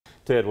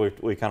Ted,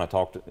 we kind of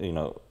talked,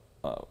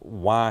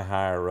 why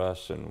hire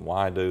us and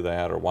why do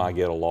that, or why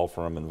get a law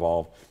firm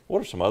involved?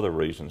 What are some other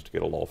reasons to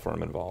get a law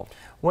firm involved?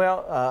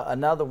 Well,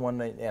 another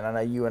one, and I know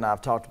you and I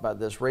have talked about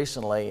this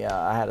recently,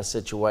 I had a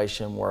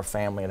situation where a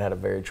family had a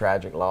very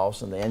tragic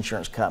loss, and the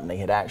insurance company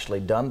had actually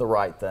done the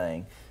right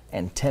thing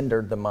and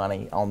tendered the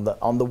money on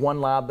the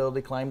one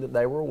liability claim that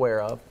they were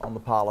aware of on the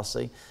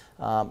policy.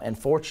 And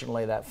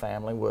fortunately, that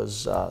family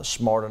was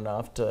smart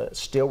enough to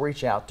still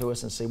reach out to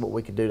us and see what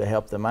we could do to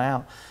help them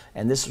out.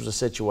 And this was a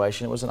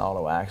situation, it was an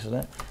auto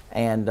accident.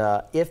 And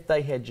if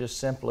they had just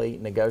simply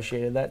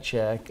negotiated that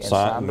check and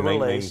signed the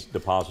release,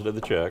 deposited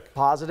the check,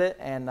 deposited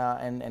and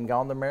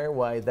gone their merry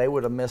way, they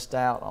would have missed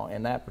out on,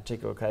 in that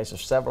particular case, of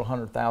several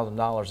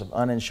 $100,000 of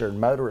uninsured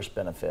motorist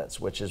benefits,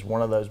 which is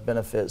one of those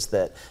benefits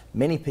that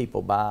many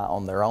people buy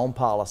on their own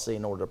policy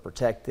in order to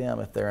protect them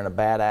if they're in a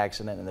bad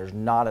accident and there's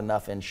not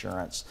enough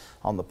insurance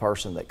on the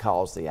person that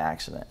caused the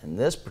accident. In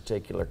this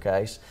particular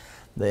case,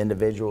 the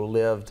individual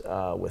lived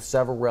with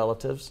several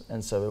relatives,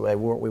 and so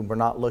we were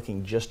not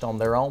looking just on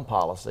their own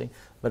policy,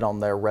 but on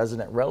their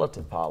resident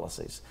relative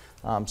policies.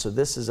 So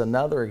this is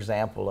another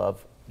example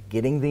of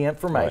getting the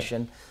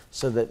information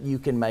so that you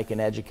can make an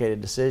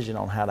educated decision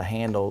on how to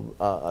handle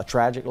a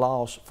tragic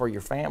loss for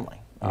your family.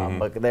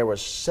 But there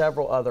was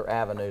several other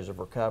avenues of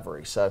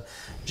recovery. So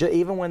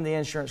even when the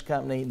insurance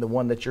company, the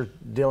one that you're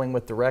dealing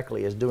with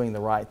directly, is doing the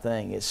right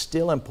thing, it's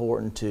still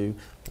important to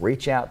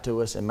reach out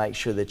to us and make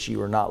sure that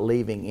you are not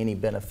leaving any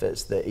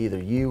benefits that either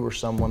you or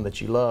someone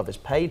that you love is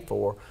paid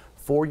for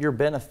your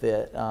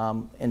benefit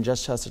in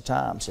just such a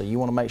time. So you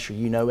want to make sure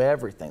you know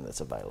everything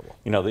that's available.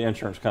 You know, the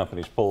insurance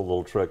companies pull a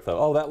little trick though.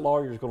 Oh, that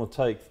lawyer's going to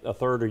take a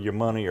third of your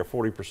money or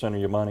 40% of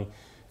your money.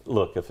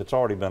 Look, if it's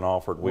already been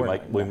offered,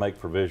 we make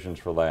provisions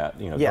for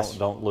that. You know, yes.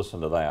 don't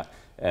listen to that.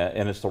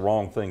 And it's the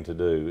wrong thing to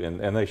do.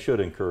 And they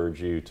should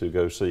encourage you to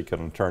go seek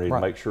an attorney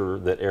to make sure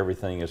that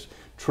everything is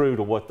true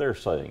to what they're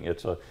saying.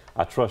 It's a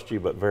I trust you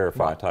but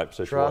verify type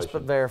situation. Trust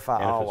but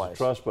verify and always. If it's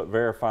trust but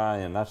verify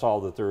and that's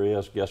all that there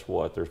is, guess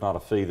what? There's not a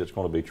fee that's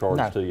going to be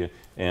charged to you.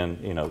 And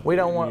you know, we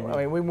don't want. I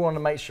mean, we want to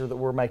make sure that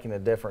we're making a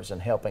difference in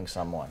helping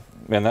someone.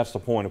 And that's the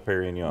point of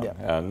Perry & Young.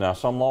 Yeah. Now,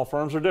 some law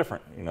firms are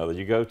different. You know, that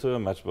you go to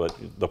them. But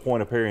the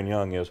point of Perry &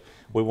 Young is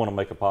we want to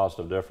make a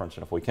positive difference.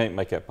 And if we can't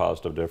make that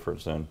positive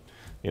difference, then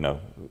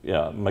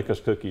make us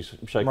cookies,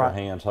 shake our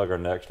hands, hug our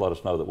necks, let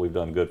us know that we've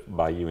done good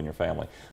by you and your family.